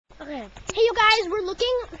Okay. Hey, you guys, we're looking.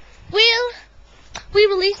 We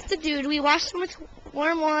released the dude. We washed him with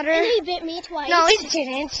warm water. And he bit me twice. No, he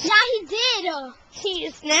didn't. Yeah, he did. He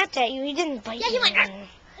snapped at you. He didn't bite you. Yeah, he went. And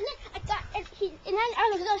then I thought, and then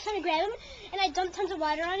I was trying to grab him, and I dumped tons of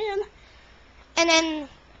water on him. And then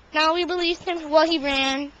now we released him. Well, he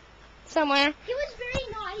ran somewhere. He was very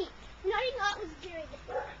naughty. Naughty Knot was very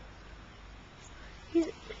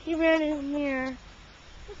good. He ran in here.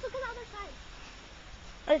 Let's look on the other side.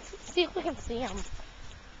 Let's see if we can see him.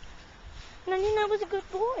 Nandina was a good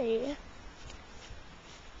boy.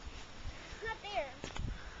 Not there.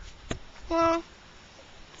 Well,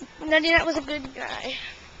 Nandina was a good guy.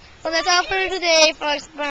 Well, that's all for today, folks. Bye.